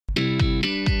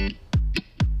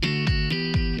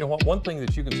know what? One thing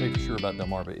that you can say for sure about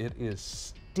Delmarva, it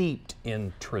is steeped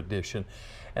in tradition.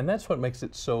 And that's what makes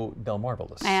it so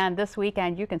Delmarvalous. And this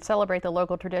weekend, you can celebrate the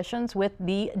local traditions with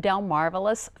the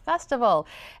Delmarvalous Festival.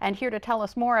 And here to tell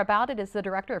us more about it is the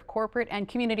Director of Corporate and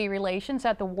Community Relations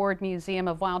at the Ward Museum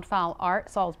of Wildfowl Art,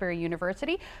 Salisbury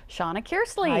University, Shauna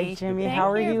Kearsley. Hi, Jimmy. How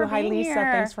are you? Hi, Lisa.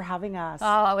 Thanks for having us.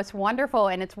 Oh, it's wonderful.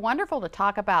 And it's wonderful to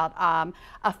talk about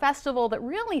a festival that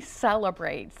really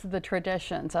celebrates the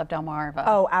traditions of Delmarva.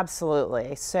 Oh,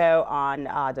 absolutely. So on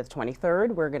the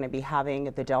 23rd, we're going to be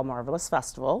having the Delmarvalous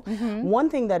Festival. One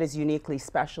thing that is uniquely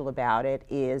special about it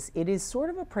is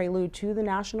sort of a prelude to the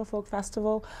National Folk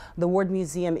Festival. The Ward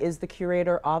Museum is the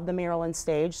curator of the Maryland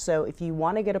stage, so if you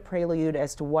want to get a prelude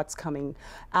as to what's coming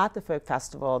at the Folk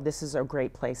Festival, this is a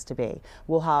great place to be.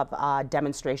 We'll have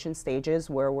demonstration stages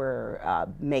where we're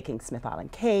making Smith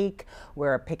Island cake,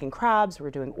 we're picking crabs, we're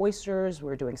doing oysters,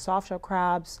 we're doing soft-shell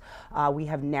crabs. We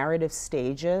have narrative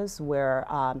stages where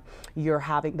you're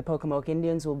having the Pocomoke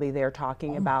Indians will be there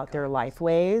talking about their life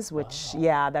ways, which,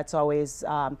 yeah, that's always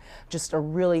just a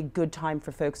really good time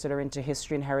for folks that are into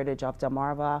history and heritage of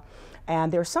Delmarva.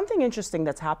 And there's something interesting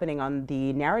that's happening on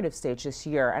the narrative stage this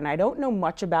year, and I don't know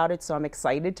much about it, so I'm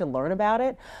excited to learn about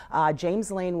it.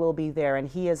 James Lane will be there, and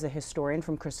he is a historian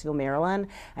from Crisfield, Maryland,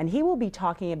 and he will be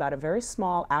talking about a very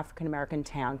small African-American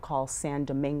town called San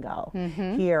Domingo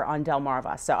here on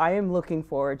Delmarva. So I am looking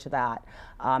forward to that.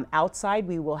 Outside,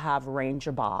 we will have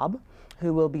Ranger Bob,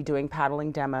 who will be doing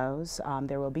paddling demos.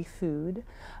 There will be food.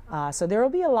 So there will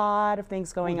be a lot of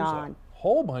things going on.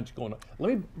 Whole bunch going on.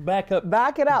 Let me back up.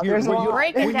 Back it up. There's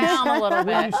break it down a little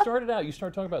bit. When you started out, you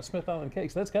started talking about Smith Island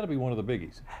cakes. That's got to be one of the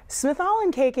biggies. Smith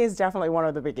Island cake is definitely one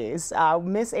of the biggies.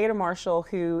 Miss Ada Marshall,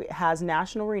 who has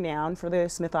national renown for the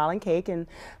Smith Island cake, and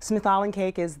Smith Island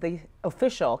cake is the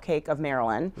official cake of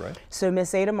Maryland. Right. So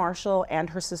Miss Ada Marshall and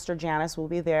her sister Janice will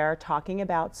be there talking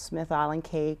about Smith Island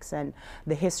cakes and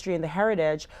the history and the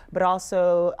heritage, but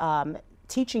also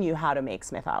teaching you how to make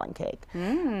Smith Island cake.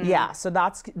 Yeah, so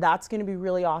that's going to be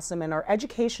really awesome. And our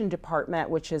education department,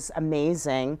 which is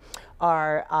amazing,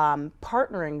 are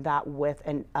partnering that with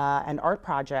an art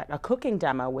project, a cooking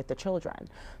demo with the children.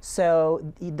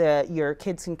 So your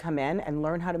kids can come in and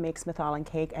learn how to make Smith Island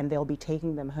cake, and they'll be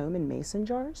taking them home in mason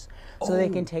jars, so they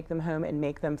can take them home and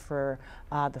make them for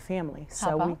the family.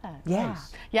 How about that? Yeah.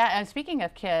 Yeah, and speaking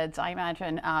of kids, I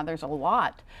imagine there's a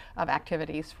lot of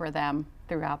activities for them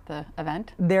throughout the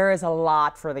event. There is a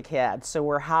lot for the kids. So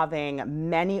we're having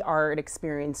many art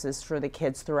experiences for the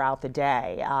kids throughout the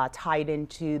day, tied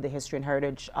into the history and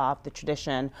heritage of the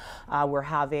tradition. We're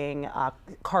having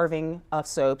carving of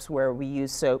soaps, where we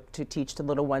use soap to teach the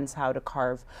little ones how to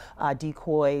carve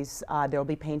decoys. There'll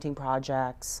be painting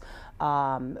projects,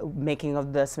 making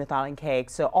of the Smith Island cake.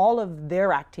 So all of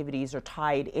their activities are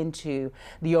tied into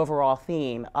the overall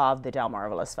theme of the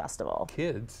Delmarvalous Festival.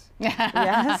 Kids?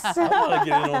 Yes. I want to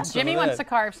get in on some Jimmy of wants to that.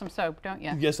 carve some soap, don't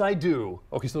you? Yes, I do.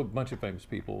 Okay, so a bunch of famous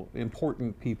people,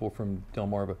 important people from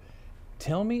Delmarva.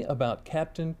 Tell me about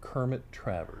Captain Kermit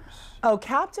Travers. Oh,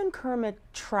 Captain Kermit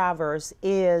Travers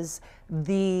is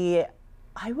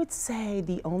I would say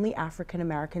the only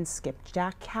African-American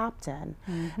skipjack captain.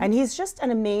 And he's just an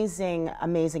amazing,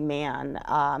 amazing man.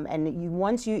 And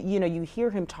once you hear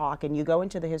him talk and you go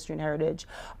into the history and heritage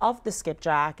of the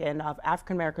skipjack and of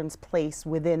African-Americans' place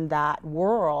within that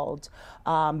world,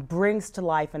 brings to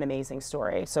life an amazing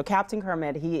story. So Captain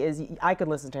Kermit, I could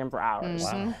listen to him for hours.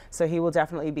 Wow. So he will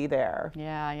definitely be there.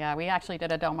 Yeah, yeah. We actually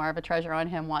did a Delmarva treasure on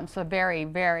him once. A very,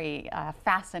 very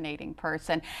fascinating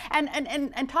person.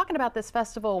 And talking about this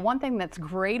festival, one thing that's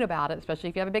great about it, especially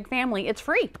if you have a big family, it's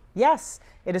free. Yes,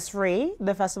 it is free.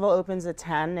 The festival opens at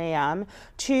 10 a.m.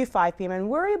 to 5 p.m. and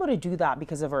we're able to do that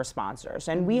because of our sponsors.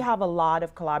 And we have a lot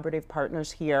of collaborative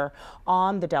partners here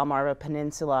on the Delmarva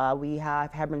Peninsula. We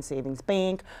have Hebron Savings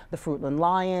Bank, the Fruitland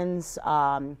Lions,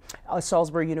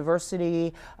 Salisbury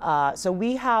University. So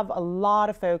we have a lot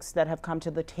of folks that have come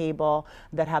to the table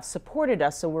that have supported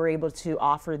us, so we're able to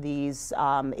offer these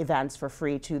events for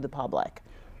free to the public.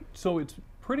 So it's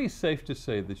pretty safe to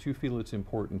say that you feel it's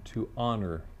important to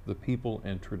honor the people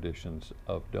and traditions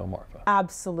of Delmarva.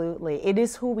 Absolutely. It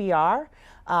is who we are.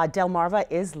 Delmarva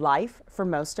is life for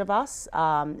most of us.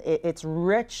 It's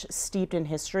rich, steeped in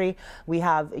history. We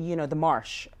have, the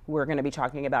marsh. We're going to be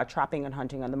talking about trapping and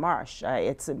hunting on the marsh.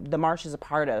 The marsh is a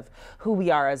part of who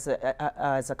we are as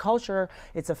a culture.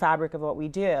 It's a fabric of what we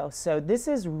do. So this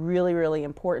is really, really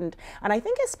important. And I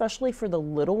think especially for the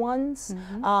little ones,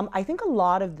 I think a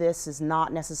lot of this is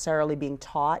not necessarily being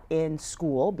taught in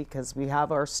school because we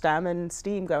have our STEM and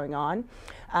STEAM going on.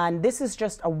 And this is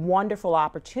just a wonderful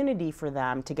opportunity for them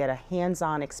them to get a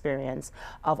hands-on experience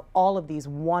of all of these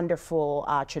wonderful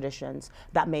traditions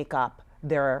that make up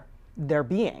their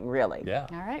being, really. Yeah.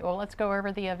 All right, well, let's go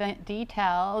over the event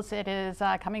details. It is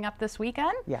coming up this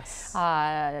weekend. Yes.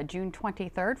 June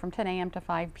 23rd from 10 a.m. to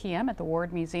 5 p.m. at the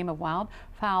Ward Museum of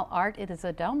Wildfowl Art. It is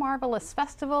a Delmarvalous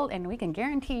festival, and we can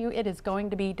guarantee you it is going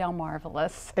to be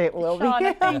Delmarvalous. It will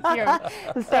Shauna, be. thank you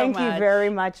so Thank you much. very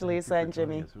much, Lisa and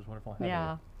Jimmy. It was wonderful having you.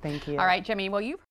 Yeah. Thank you. All right, Jimmy, well, you've